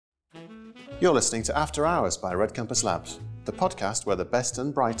You're listening to After Hours by Red Compass Labs, the podcast where the best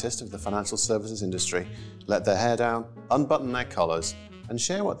and brightest of the financial services industry let their hair down, unbutton their collars, and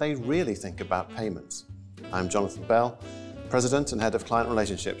share what they really think about payments. I'm Jonathan Bell, President and Head of Client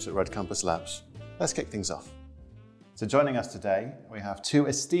Relationships at Red Compass Labs. Let's kick things off. So joining us today, we have two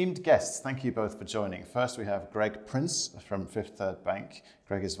esteemed guests. Thank you both for joining. First, we have Greg Prince from Fifth Third Bank.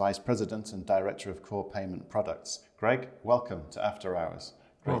 Greg is Vice President and Director of Core Payment Products. Greg, welcome to After Hours.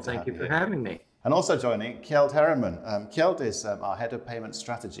 Well, thank you for having me. And also joining, Kjeld Herreman. Kjeld is our Head of Payment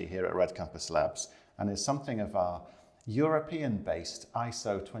Strategy here at Red Compass Labs and is something of our European-based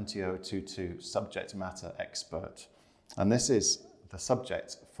ISO 20022 subject matter expert. And this is the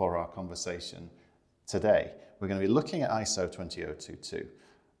subject for our conversation today. We're going to be looking at ISO 20022.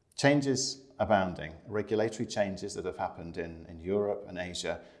 Changes abounding, regulatory changes that have happened in Europe and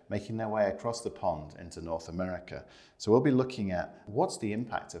Asia, making their way across the pond into North America. So we'll be looking at what's the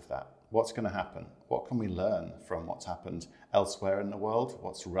impact of that? What's going to happen? What can we learn from what's happened elsewhere in the world?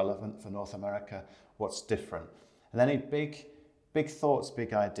 What's relevant for North America? What's different? And any big thoughts,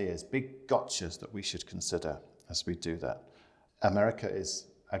 big ideas, big gotchas that we should consider as we do that. America is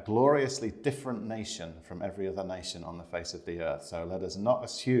a gloriously different nation from every other nation on the face of the earth. So let us not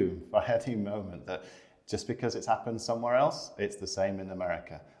assume by any moment that just because it's happened somewhere else, it's the same in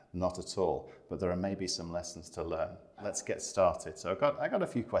America. Not at all, but there are maybe some lessons to learn. Let's get started. So I got a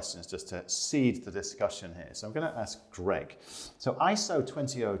few questions just to seed the discussion here. So I'm going to ask Greg. So ISO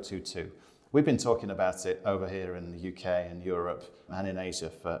 20022, we've been talking about it over here in the UK and Europe and in Asia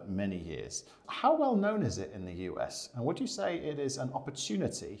for many years. How well known is it in the US? And would you say it is an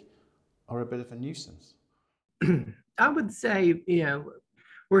opportunity or a bit of a nuisance? I would say,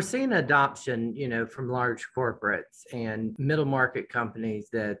 we're seeing adoption, from large corporates and middle market companies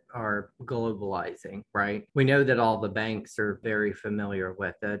that are globalizing, right? We know that all the banks are very familiar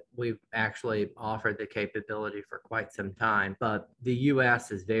with it. We've actually offered the capability for quite some time, but the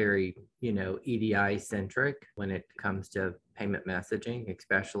US is very, EDI centric when it comes to payment messaging,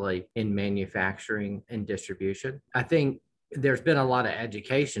 especially in manufacturing and distribution. I think there's been a lot of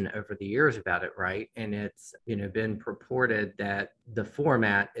education over the years about it, right? And it's, been purported that the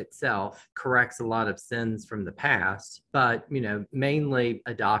format itself corrects a lot of sins from the past, but, mainly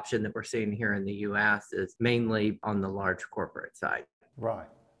adoption that we're seeing here in the US is mainly on the large corporate side. Right.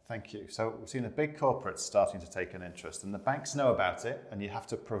 Thank you. So we've seen the big corporates starting to take an interest, and the banks know about it, and you have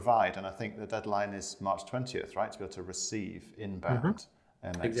to provide, and I think the deadline is March 20th, right? To be able to receive inbound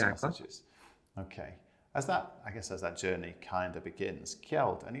MX messages. Okay. As that journey kind of begins,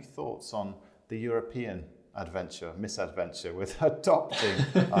 Kjeld, any thoughts on the European misadventure with adopting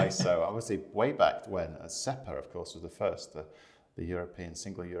ISO? Obviously, way back when, SEPA, of course, was the first, the European,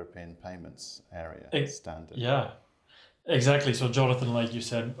 single European payments area standard. Yeah, exactly. So, Jonathan, like you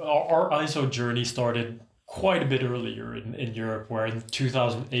said, our ISO journey started quite a bit earlier in Europe, where in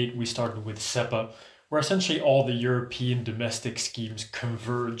 2008 we started with SEPA, where essentially all the European domestic schemes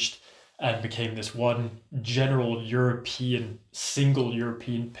converged and became this one general European, single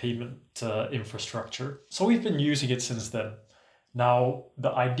European payment infrastructure. So we've been using it since then. Now,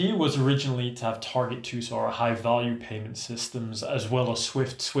 the idea was originally to have Target 2, so our high value payment systems, as well as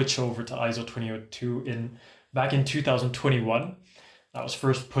Swift switch over to ISO 20022 back in 2021. That was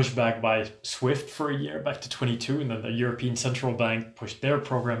first pushed back by Swift for a year, back to 22, and then the European Central Bank pushed their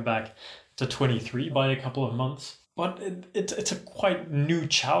program back to 23 by a couple of months. But it's a quite new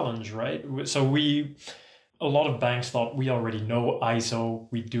challenge, right? So a lot of banks thought we already know ISO,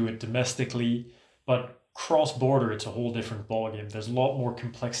 we do it domestically, but cross-border, it's a whole different ballgame. There's a lot more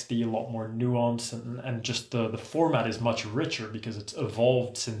complexity, a lot more nuance, and just the format is much richer because it's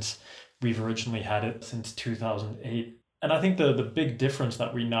evolved since we've originally had it since 2008. And I think the big difference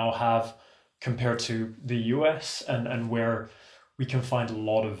that we now have compared to the US and where we can find a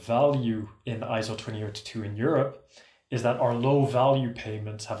lot of value in ISO 20022 in Europe is that our low value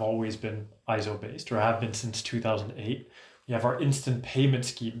payments have always been ISO based, or have been since 2008. We have our instant payment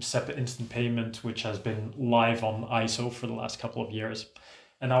scheme, SEPA Instant Payment, which has been live on ISO for the last couple of years.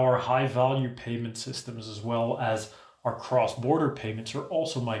 And our high value payment systems, as well as our cross-border payments, are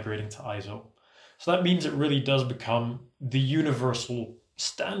also migrating to ISO. So that means it really does become the universal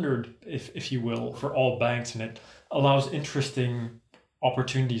standard, if you will, for all banks, and it allows interesting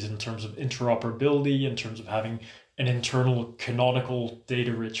opportunities in terms of interoperability, in terms of having an internal canonical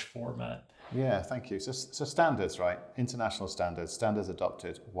data-rich format. Yeah, thank you. So standards, right? International standards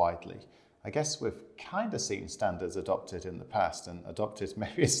adopted widely. I guess we've kind of seen standards adopted in the past and adopted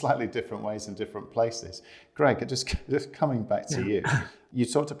maybe in slightly different ways in different places. Greg, just coming back to you, you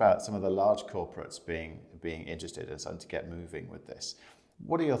talked about some of the large corporates being interested and starting to get moving with this.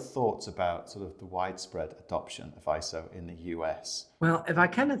 What are your thoughts about sort of the widespread adoption of ISO in the US? Well, if I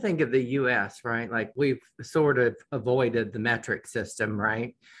kind of think of the US, right, like we've sort of avoided the metric system,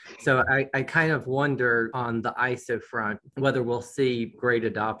 right? So I kind of wonder on the ISO front whether we'll see great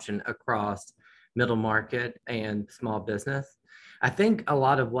adoption across middle market and small business. I think a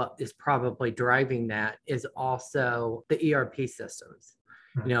lot of what is probably driving that is also the ERP systems.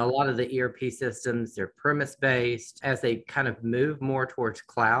 A lot of the ERP systems, they're premise based. As they kind of move more towards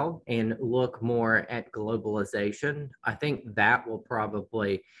cloud and look more at globalization, I think that will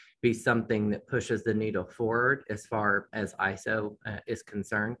probably be something that pushes the needle forward as far as ISO is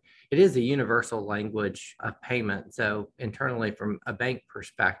concerned. It is a universal language of payment. So internally, from a bank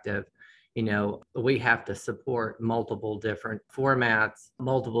perspective, we have to support multiple different formats,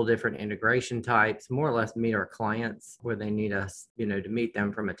 multiple different integration types, more or less meet our clients where they need us, to meet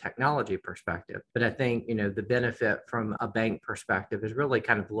them from a technology perspective. But I think, the benefit from a bank perspective is really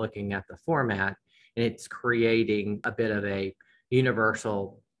kind of looking at the format, and it's creating a bit of a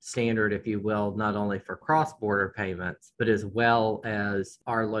universal standard, if you will, not only for cross-border payments, but as well as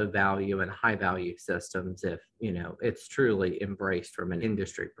our low value and high value systems if, it's truly embraced from an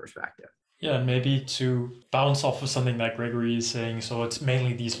industry perspective. Yeah, and maybe to bounce off of something that Gregory is saying, so it's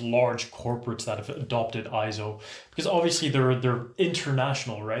mainly these large corporates that have adopted ISO, because obviously they're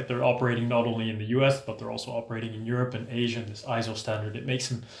international, right? They're operating not only in the US, but they're also operating in Europe and Asia. And this ISO standard, it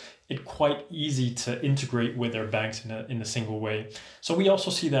makes it quite easy to integrate with their banks in a single way. So we also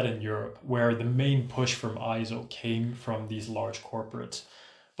see that in Europe, where the main push from ISO came from these large corporates.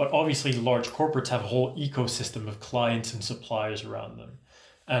 But obviously, large corporates have a whole ecosystem of clients and suppliers around them.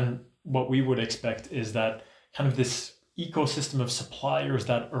 And what we would expect is that kind of this ecosystem of suppliers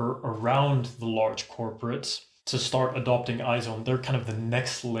that are around the large corporates to start adopting ISO, and they're kind of the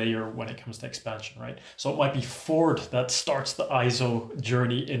next layer when it comes to expansion, right? So it might be Ford that starts the ISO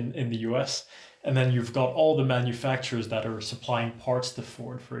journey in the US, and then you've got all the manufacturers that are supplying parts to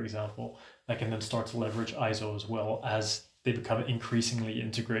Ford, for example, that can then start to leverage ISO as well as they become increasingly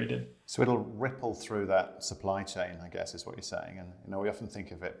integrated. So it'll ripple through that supply chain, I guess, is what you're saying. And we often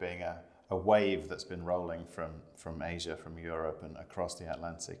think of it being a wave that's been rolling from Asia, from Europe, and across the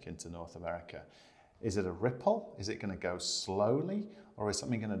Atlantic into North America. Is it a ripple? Is it going to go slowly? Or is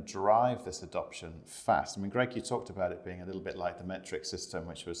something going to drive this adoption fast? I mean, Greg, you talked about it being a little bit like the metric system,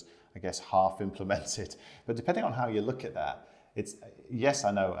 which was, I guess, half implemented. But depending on how you look at that, it's, yes,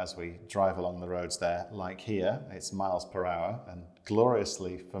 I know as we drive along the roads there, like here, it's miles per hour and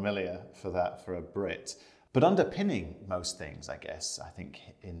gloriously familiar for a Brit. But underpinning most things, I guess, I think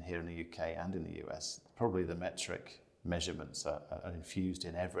here in the UK and in the US, probably the metric measurements are infused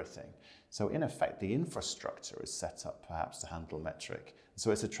in everything. So in effect, the infrastructure is set up perhaps to handle metric.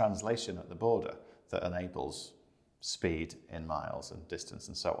 So it's a translation at the border that enables speed in miles and distance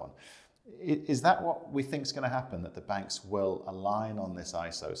and so on. Is that what we think is going to happen, that the banks will align on this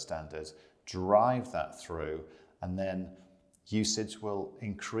ISO standard, drive that through, and then usage will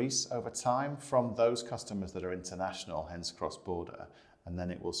increase over time from those customers that are international, hence cross-border, and then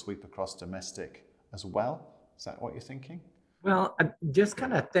it will sweep across domestic as well? Is that what you're thinking? Well, I'm just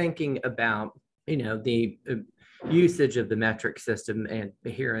kind of thinking about, the usage of the metric system and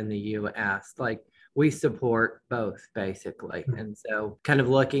here in the US, like we support both basically. And so kind of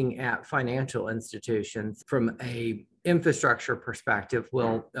looking at financial institutions from a infrastructure perspective,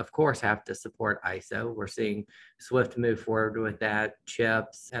 we'll of course have to support ISO. We're seeing Swift move forward with that,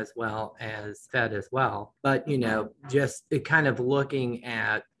 CHIPS as well as Fed as well. But, just kind of looking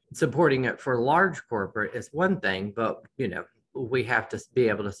at supporting it for large corporate is one thing, but, we have to be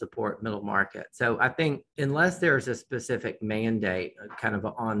able to support middle market. So I think unless there's a specific mandate kind of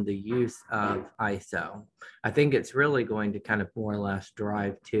on the use of ISO, I think it's really going to kind of more or less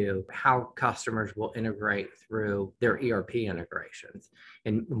drive to how customers will integrate through their ERP integrations,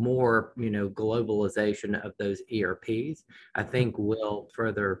 and more, globalization of those ERPs, I think will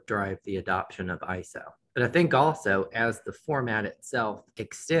further drive the adoption of ISO. But I think also as the format itself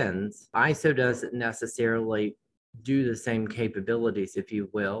extends, ISO doesn't necessarily do the same capabilities, if you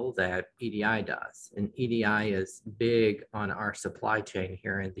will, that EDI does. And EDI is big on our supply chain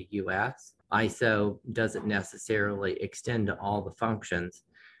here in the US. ISO doesn't necessarily extend to all the functions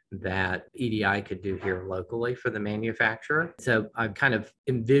that EDI could do here locally for the manufacturer. So I kind of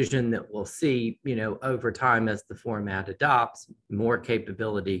envision that we'll see, over time as the format adopts, more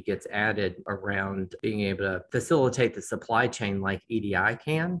capability gets added around being able to facilitate the supply chain like EDI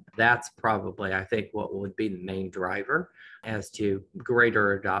can. That's probably, I think, what would be the main driver as to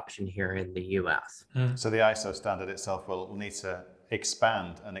greater adoption here in the US. So the ISO standard itself will need to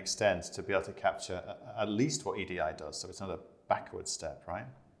expand and extend to be able to capture at least what EDI does. So it's not a backward step, right?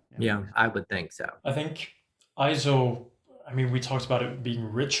 Yeah, I would think so. I think ISO, I mean, we talked about it being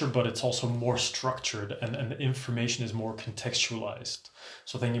richer, but it's also more structured and the information is more contextualized.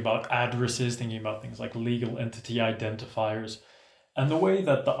 So thinking about addresses, thinking about things like legal entity identifiers, and the way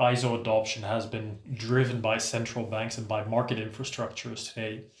that the ISO adoption has been driven by central banks and by market infrastructures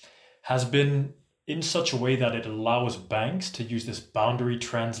today has been in such a way that it allows banks to use this boundary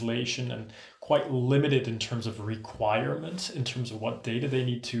translation and quite limited in terms of requirements, in terms of what data they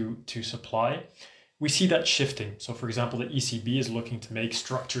need to supply. We see that shifting. So for example, the ECB is looking to make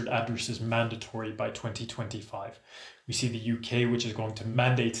structured addresses mandatory by 2025. We see the UK, which is going to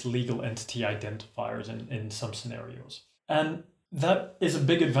mandate legal entity identifiers in some scenarios. And that is a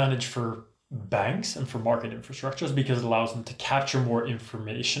big advantage for banks and for market infrastructures because it allows them to capture more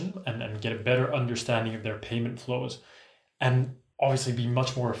information and get a better understanding of their payment flows and obviously be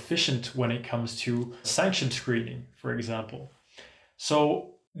much more efficient when it comes to sanction screening, for example.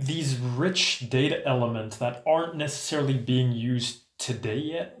 So these rich data elements that aren't necessarily being used today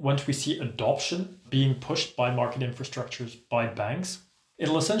yet, once we see adoption being pushed by market infrastructures, by banks,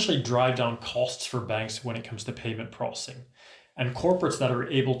 it'll essentially drive down costs for banks when it comes to payment processing. And corporates that are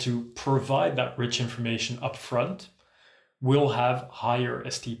able to provide that rich information upfront will have higher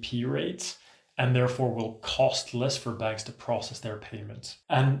STP rates and therefore will cost less for banks to process their payments.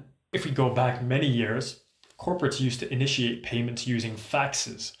 And if we go back many years, corporates used to initiate payments using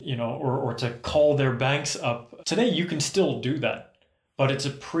faxes, or to call their banks up. Today, you can still do that, but it's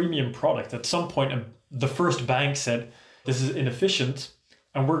a premium product. At some point, the first bank said, this is inefficient,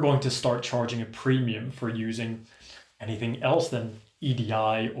 and we're going to start charging a premium for using anything else than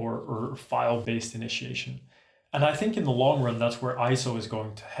EDI or file-based initiation. And I think in the long run, that's where ISO is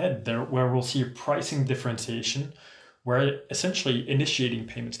going to head, there, where we'll see a pricing differentiation, where essentially initiating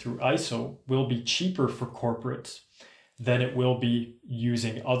payments through ISO will be cheaper for corporates than it will be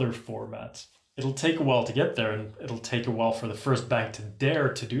using other formats. It'll take a while to get there, and it'll take a while for the first bank to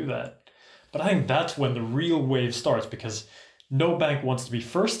dare to do that. But I think that's when the real wave starts, because no bank wants to be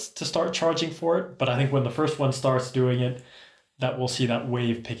first to start charging for it. But I think when the first one starts doing it, that we'll see that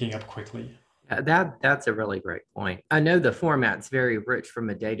wave picking up quickly. That's a really great point. I know the format's very rich from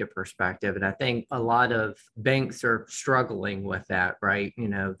a data perspective, and I think a lot of banks are struggling with that, right?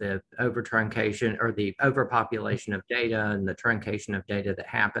 The over truncation or the overpopulation of data and the truncation of data that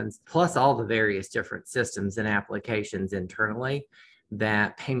happens, plus all the various different systems and applications internally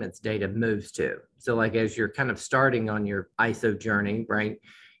that payments data moves to. So like as you're kind of starting on your ISO journey, right?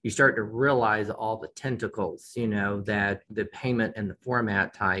 You start to realize all the tentacles, that the payment and the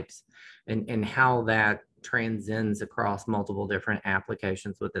format types and how that transcends across multiple different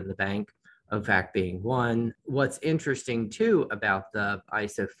applications within the bank, OFAC being one. What's interesting too about the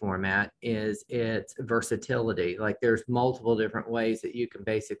ISO format is its versatility. Like there's multiple different ways that you can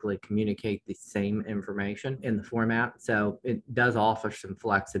basically communicate the same information in the format. So it does offer some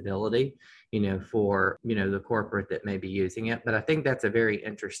flexibility, for, the corporate that may be using it. But I think that's a very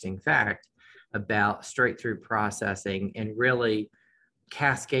interesting fact about straight through processing and really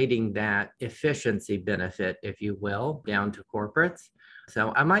cascading that efficiency benefit, if you will, down to corporates.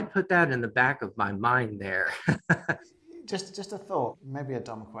 So I might put that in the back of my mind there. Just a thought, maybe a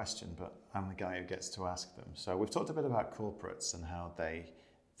dumb question, but I'm the guy who gets to ask them. So we've talked a bit about corporates and how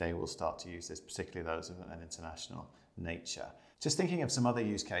they will start to use this, particularly those of an international nature. Just thinking of some other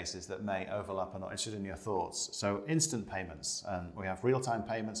use cases that may overlap. I'm not interested in your thoughts. So instant payments, and we have real-time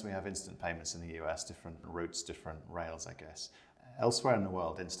payments, we have instant payments in the US, different routes, different rails, I guess. Elsewhere in the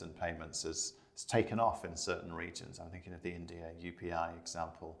world, instant payments has taken off in certain regions. I'm thinking of the India UPI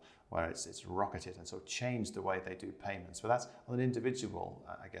example, where it's rocketed and sort of changed the way they do payments. But that's on an individual,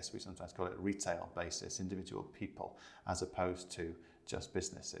 I guess we sometimes call it retail basis, individual people, as opposed to just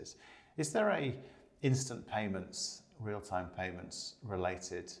businesses. Is there a instant payments, real-time payments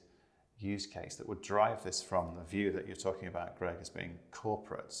related use case that would drive this from the view that you're talking about, Greg, as being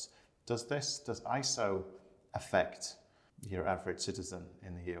corporates? Does ISO affect your average citizen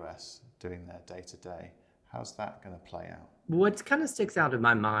in the US doing their day-to-day? How's that going to play out? What kind of sticks out in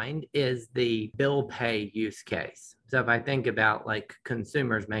my mind is the bill pay use case. So if I think about like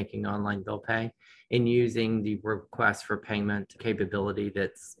consumers making online bill pay and using the request for payment capability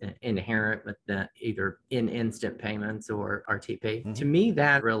that's inherent with the either in instant payments or RTP, to me,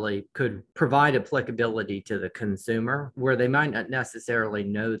 that really could provide applicability to the consumer where they might not necessarily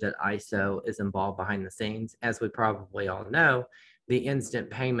know that ISO is involved behind the scenes. As we probably all know, the instant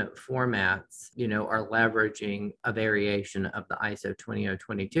payment formats, are leveraging a variation of the ISO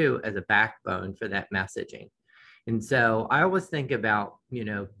 20022 as a backbone for that messaging. And so I always think about,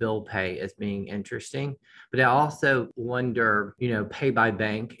 bill pay as being interesting, but I also wonder, pay by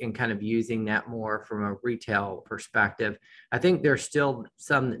bank and kind of using that more from a retail perspective. I think there's still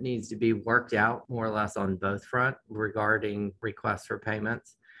some that needs to be worked out more or less on both front regarding requests for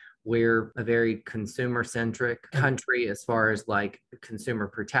payments. We're a very consumer centric country as far as like consumer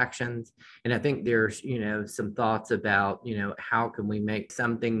protections. And I think there's, some thoughts about, how can we make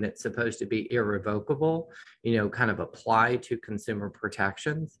something that's supposed to be irrevocable, kind of apply to consumer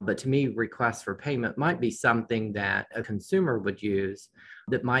protections. But to me, requests for payment might be something that a consumer would use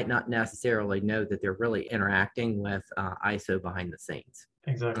that might not necessarily know that they're really interacting with ISO behind the scenes.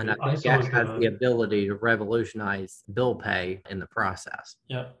 Exactly. And I think that has the ability to revolutionize bill pay in the process.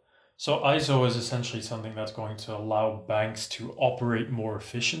 Yeah. So ISO is essentially something that's going to allow banks to operate more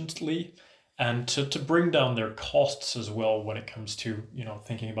efficiently and to bring down their costs as well when it comes to,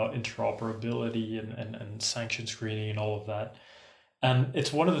 thinking about interoperability and sanction screening and all of that. And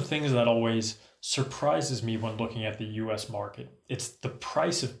it's one of the things that always surprises me when looking at the US market. It's the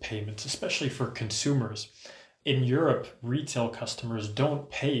price of payments, especially for consumers. In Europe, retail customers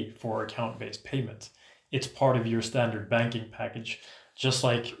don't pay for account-based payments. It's part of your standard banking package. Just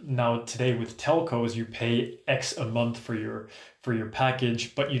like now today with telcos, you pay X a month for your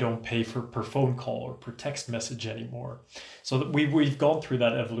package, but you don't pay per phone call or per text message anymore. So that we've gone through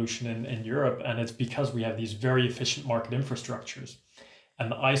that evolution in Europe, and it's because we have these very efficient market infrastructures. And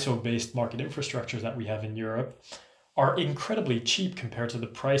the ISO-based market infrastructures that we have in Europe are incredibly cheap compared to the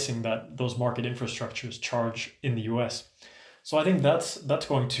pricing that those market infrastructures charge in the US. So I think that's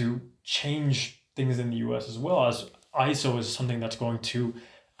going to change things in the US as well, as ISO is something that's going to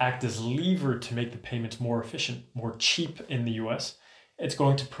act as lever to make the payments more efficient, more cheap in the US. It's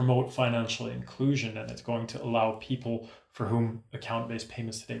going to promote financial inclusion, and it's going to allow people for whom account-based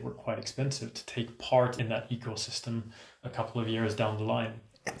payments today were quite expensive to take part in that ecosystem a couple of years down the line.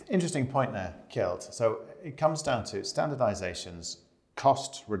 Interesting point there, Kjeld. So it comes down to standardizations,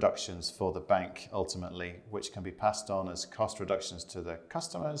 cost reductions for the bank ultimately, which can be passed on as cost reductions to the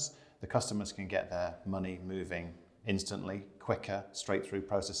customers. The customers can get their money moving instantly, quicker, straight through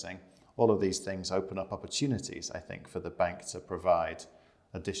processing. All of these things open up opportunities, I think, for the bank to provide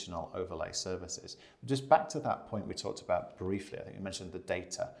additional overlay services. Just back to that point we talked about briefly, I think you mentioned the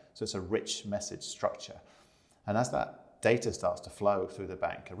data. So it's a rich message structure. And as that data starts to flow through the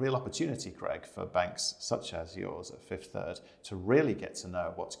bank, a real opportunity, Greg, for banks such as yours at Fifth Third to really get to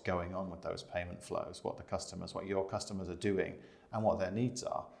know what's going on with those payment flows, what your customers are doing and what their needs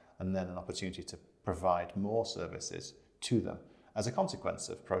are, and then an opportunity to provide more services to them as a consequence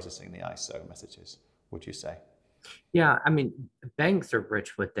of processing the ISO messages, would you say? Yeah, I mean, banks are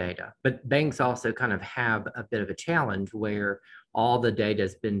rich with data, but banks also kind of have a bit of a challenge where all the data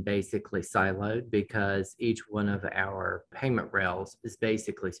has been basically siloed because each one of our payment rails is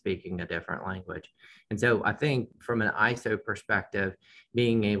basically speaking a different language. And so I think from an ISO perspective,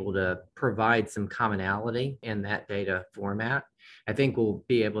 being able to provide some commonality in that data format, I think we'll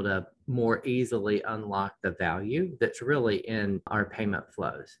be able to more easily unlock the value that's really in our payment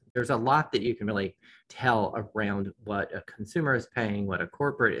flows. There's a lot that you can really tell around what a consumer is paying, what a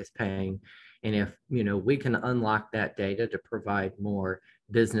corporate is paying. And if, we can unlock that data to provide more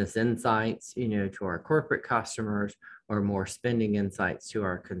business insights, to our corporate customers, or more spending insights to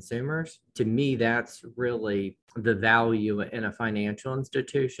our consumers, to me, that's really the value in a financial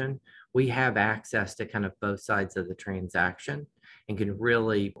institution. We have access to kind of both sides of the transaction and can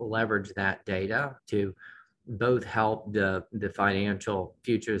really leverage that data to both help the financial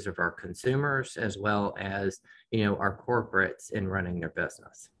futures of our consumers as well as, our corporates in running their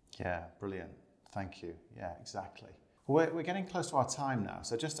business. Yeah, brilliant. Thank you. Yeah, exactly. We're getting close to our time now.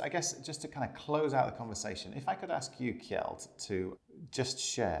 So just to kind of close out the conversation, if I could ask you, Kjeld, to just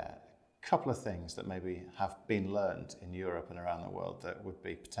share a couple of things that maybe have been learned in Europe and around the world that would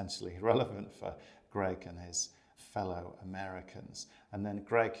be potentially relevant for Greg and his fellow Americans. And then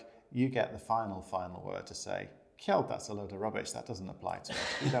Greg, you get the final word to say, Kjeld, that's a load of rubbish. That doesn't apply to us.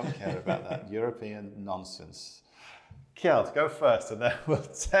 We don't care about that European nonsense. Kjeld, go first and then we'll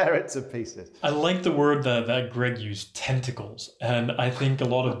tear it to pieces. I like the word that Greg used, tentacles. And I think a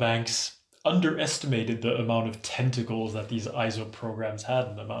lot of banks underestimated the amount of tentacles that these ISO programs had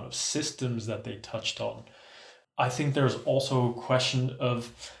and the amount of systems that they touched on. I think there's also a question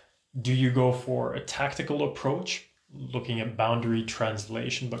of, do you go for a tactical approach, looking at boundary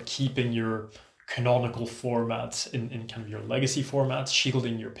translation, but keeping your canonical formats in kind of your legacy formats,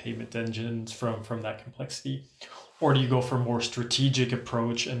 shielding your payment engines from that complexity? Or do you go for a more strategic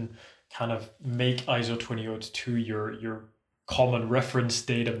approach and kind of make ISO 20022 your common reference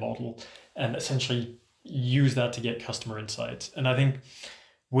data model and essentially use that to get customer insights. And I think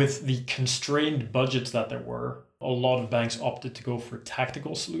with the constrained budgets that there were, a lot of banks opted to go for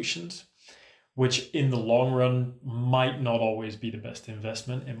tactical solutions, which in the long run might not always be the best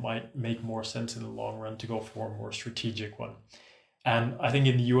investment. It might make more sense in the long run to go for a more strategic one. And I think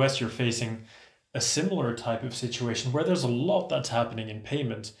in the US, you're facing a similar type of situation where there's a lot that's happening in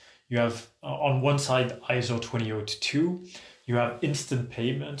payments. You have on one side ISO 20022, you have instant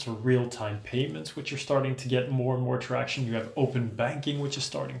payments or real-time payments, which are starting to get more and more traction. You have open banking, which is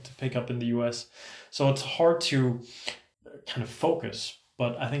starting to pick up in the US. So it's hard to kind of focus,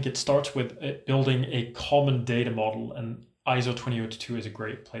 but I think it starts with building a common data model, and ISO 20022 is a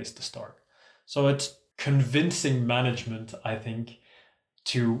great place to start. So it's convincing management, I think,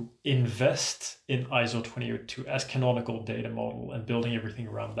 to invest in ISO 20022 as canonical data model and building everything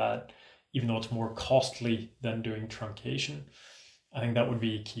around that, even though it's more costly than doing truncation. I think that would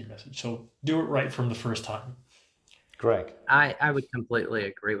be a key message. So do it right from the first time. Greg. I would completely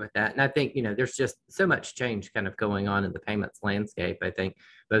agree with that. And I think, there's just so much change kind of going on in the payments landscape, I think,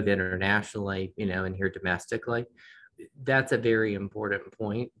 both internationally, and here domestically. That's a very important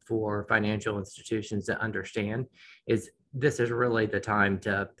point for financial institutions to understand, is this is really the time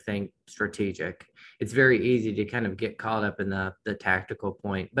to think strategic. It's very easy to kind of get caught up in the tactical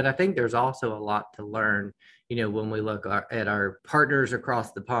point, but I think there's also a lot to learn, when we look at our partners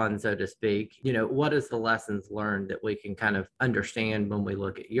across the pond, so to speak. What is the lessons learned that we can kind of understand when we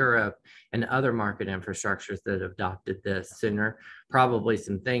look at Europe and other market infrastructures that have adopted this sooner? Probably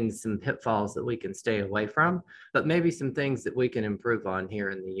some pitfalls that we can stay away from, but maybe some things that we can improve on here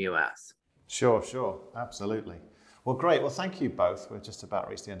in the US. Sure, absolutely. Well, great. Well, thank you both. We're just about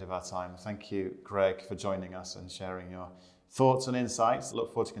reached the end of our time. Thank you, Greg, for joining us and sharing your thoughts and insights.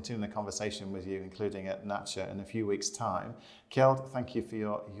 Look forward to continuing the conversation with you, including at NACHA in a few weeks' time. Kjeld, thank you for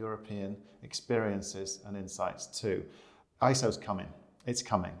your European experiences and insights too. ISO's coming. It's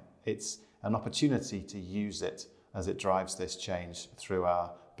coming. It's an opportunity to use it as it drives this change through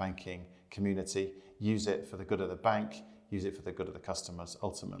our banking community. Use it for the good of the bank. Use it for the good of the customers.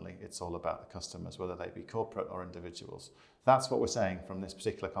 Ultimately, it's all about the customers, whether they be corporate or individuals. That's what we're saying from this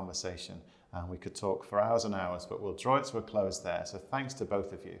particular conversation. And we could talk for hours and hours, but we'll draw it to a close there. So thanks to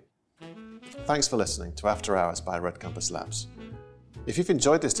both of you. Thanks for listening to After Hours by Red Compass Labs. If you've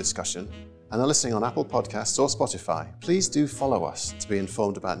enjoyed this discussion and are listening on Apple Podcasts or Spotify, please do follow us to be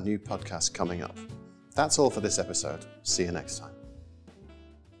informed about new podcasts coming up. That's all for this episode. See you next time.